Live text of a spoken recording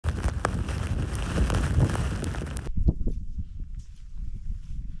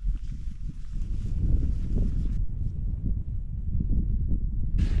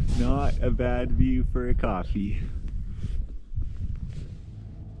not a bad view for a coffee.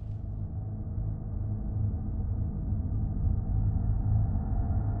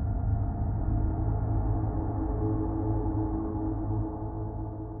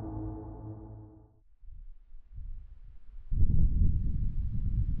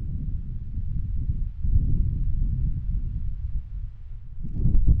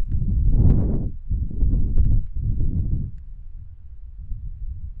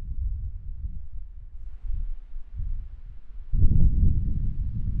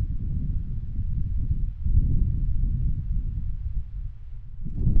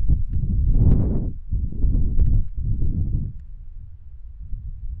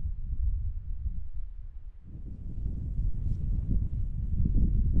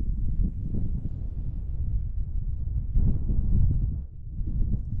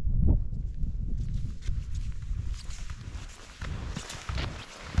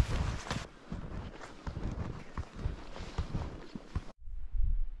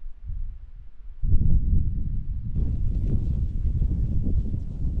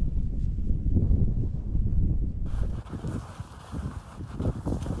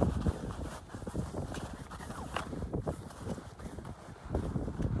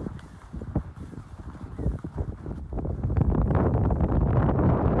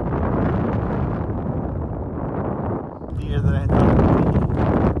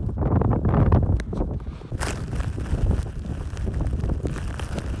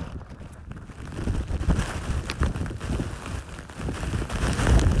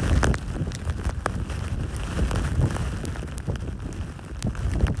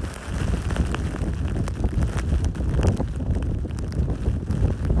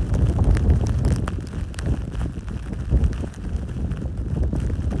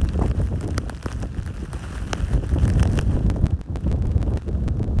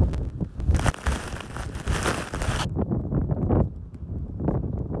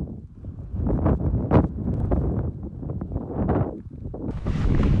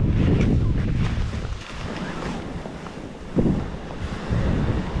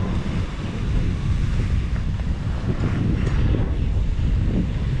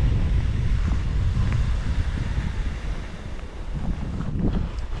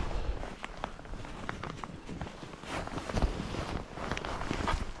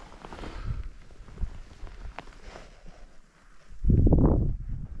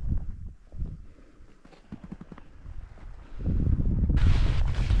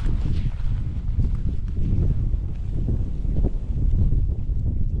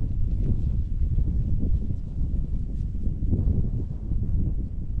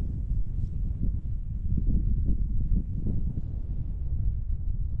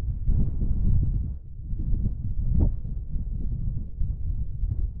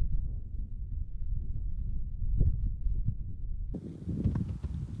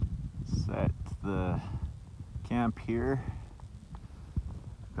 Set the camp here.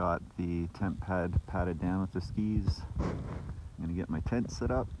 Got the tent pad padded down with the skis. I'm gonna get my tent set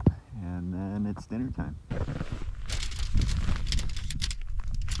up and then it's dinner time.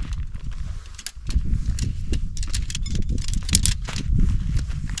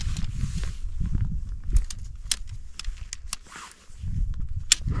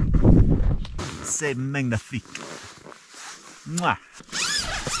 C'est magnifique. Mwah.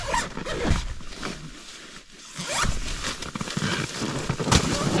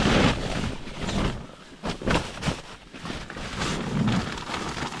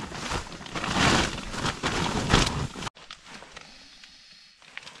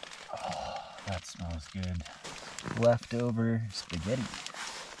 That smells good. Leftover spaghetti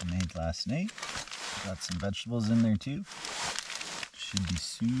I made last night. Got some vegetables in there too. Should be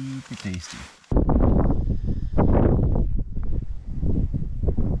super tasty.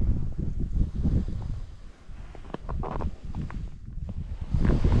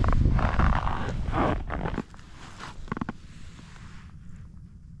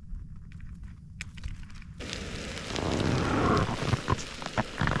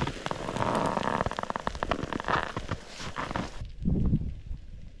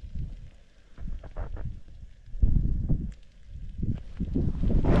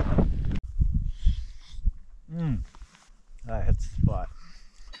 That hits the spot.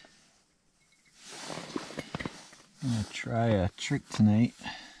 I'm gonna try a trick tonight.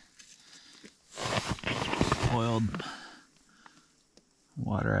 Boiled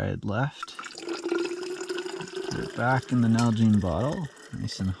water I had left. Put it back in the Nalgene bottle,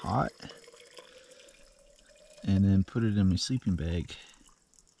 nice and hot. And then put it in my sleeping bag.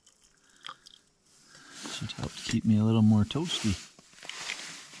 Should help keep me a little more toasty.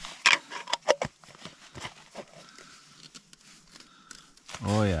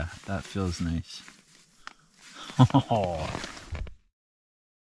 Oh yeah, that feels nice.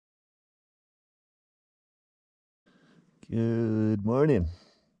 Good morning.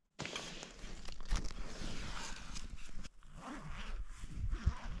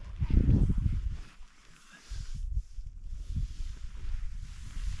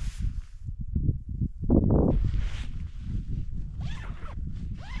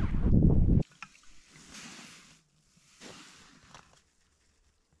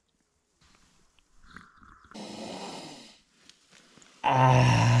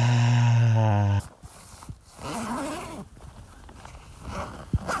 Ah.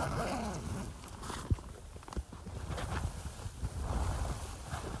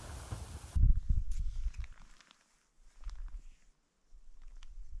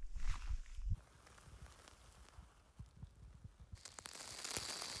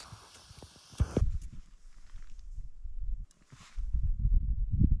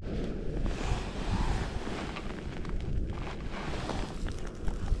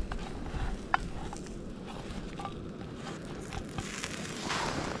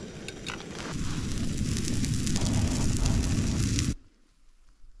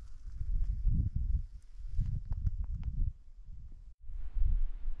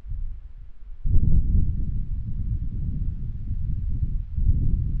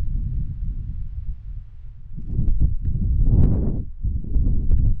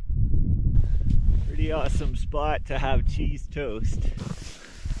 Pretty awesome spot to have cheese toast.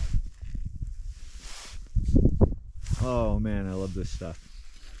 Oh man, I love this stuff.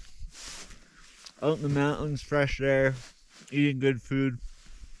 Out in the mountains, fresh air, eating good food,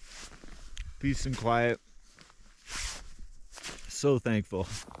 peace and quiet. So thankful.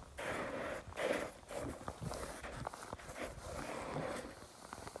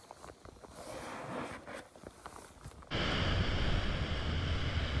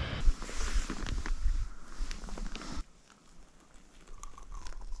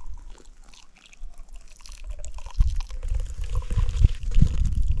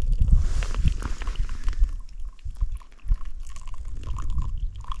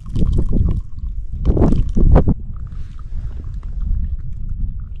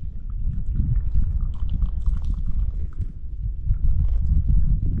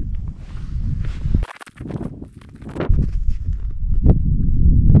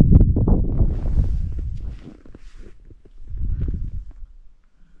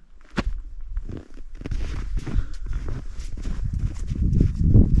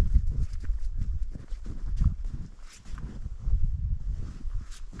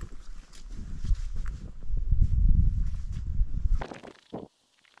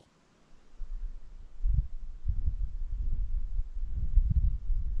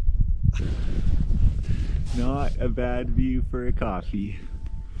 Not a bad view for a coffee.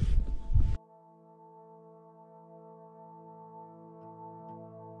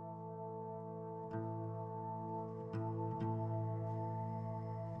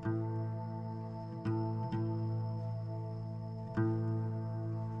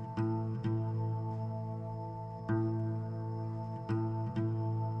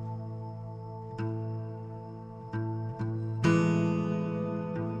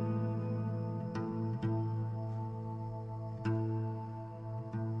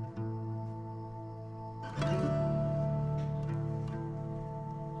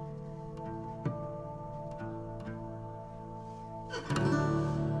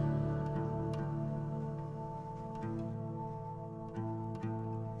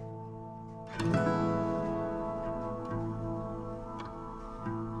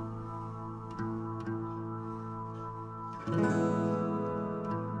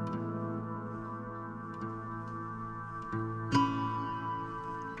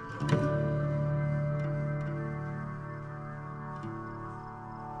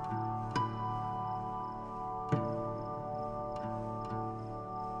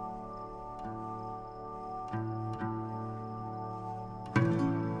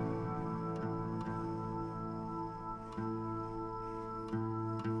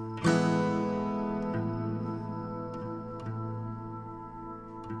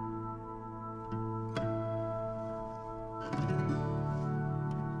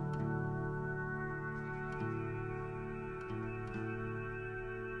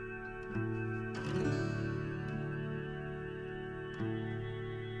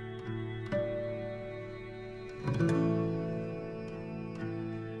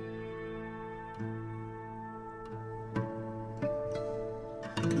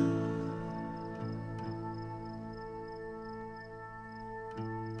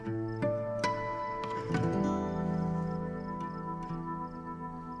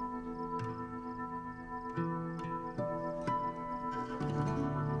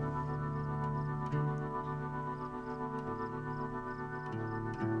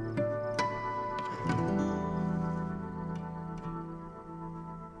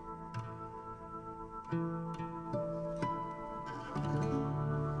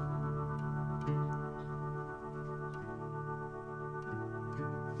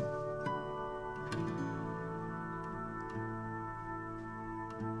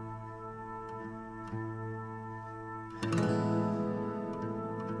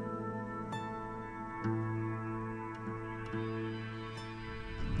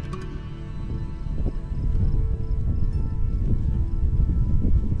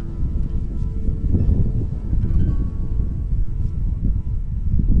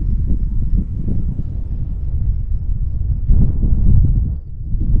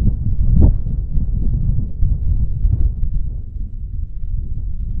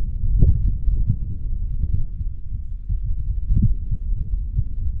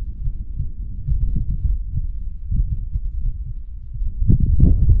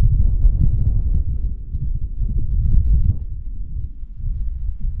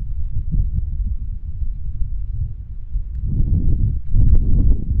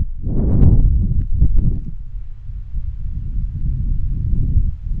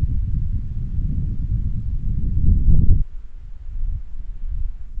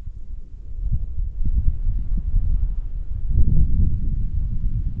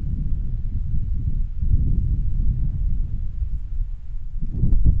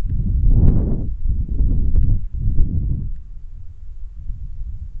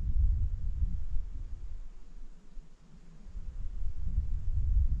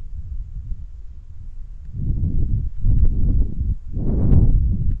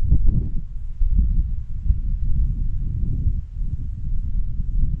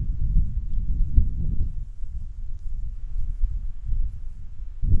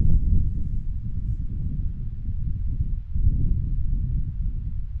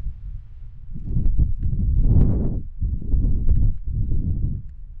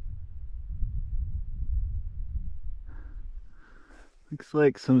 Looks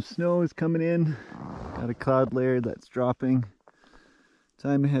like some snow is coming in. Got a cloud layer that's dropping.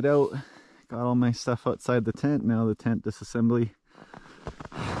 Time to head out. Got all my stuff outside the tent. Now the tent disassembly.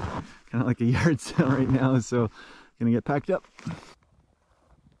 Kind of like a yard sale right now, so gonna get packed up.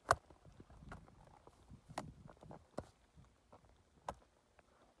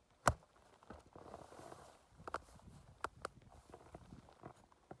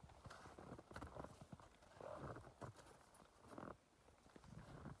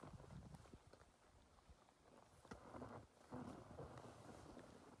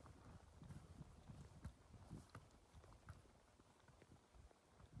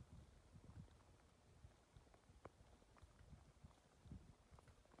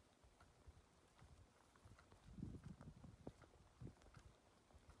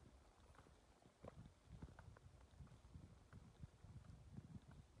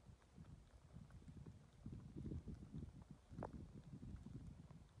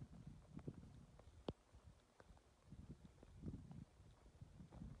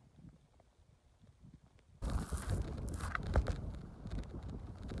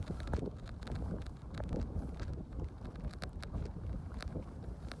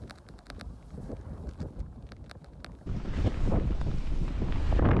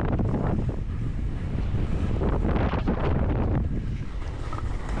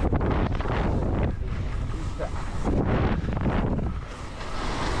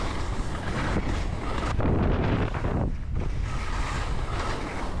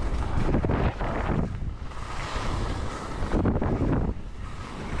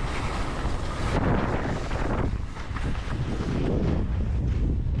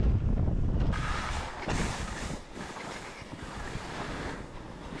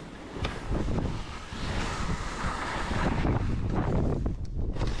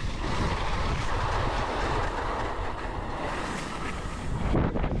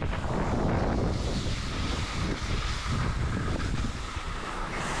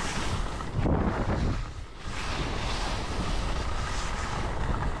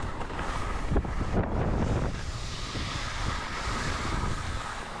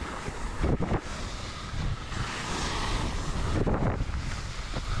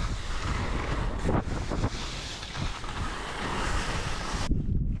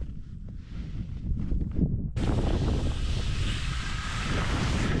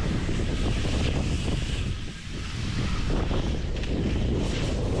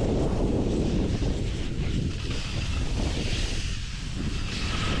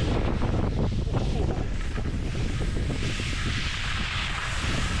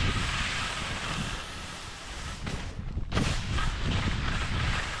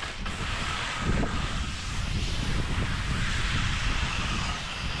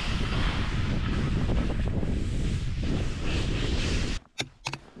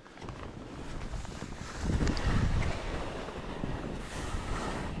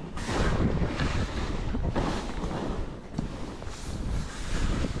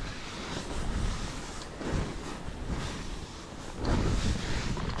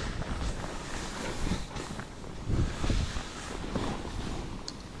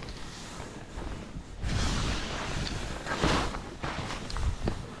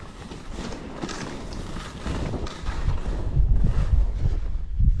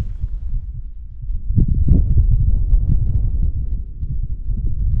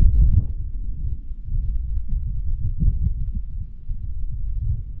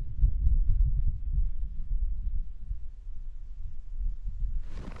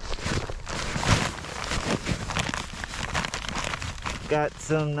 Got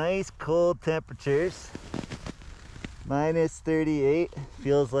some nice cold temperatures. -38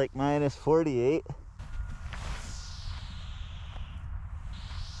 feels like -48.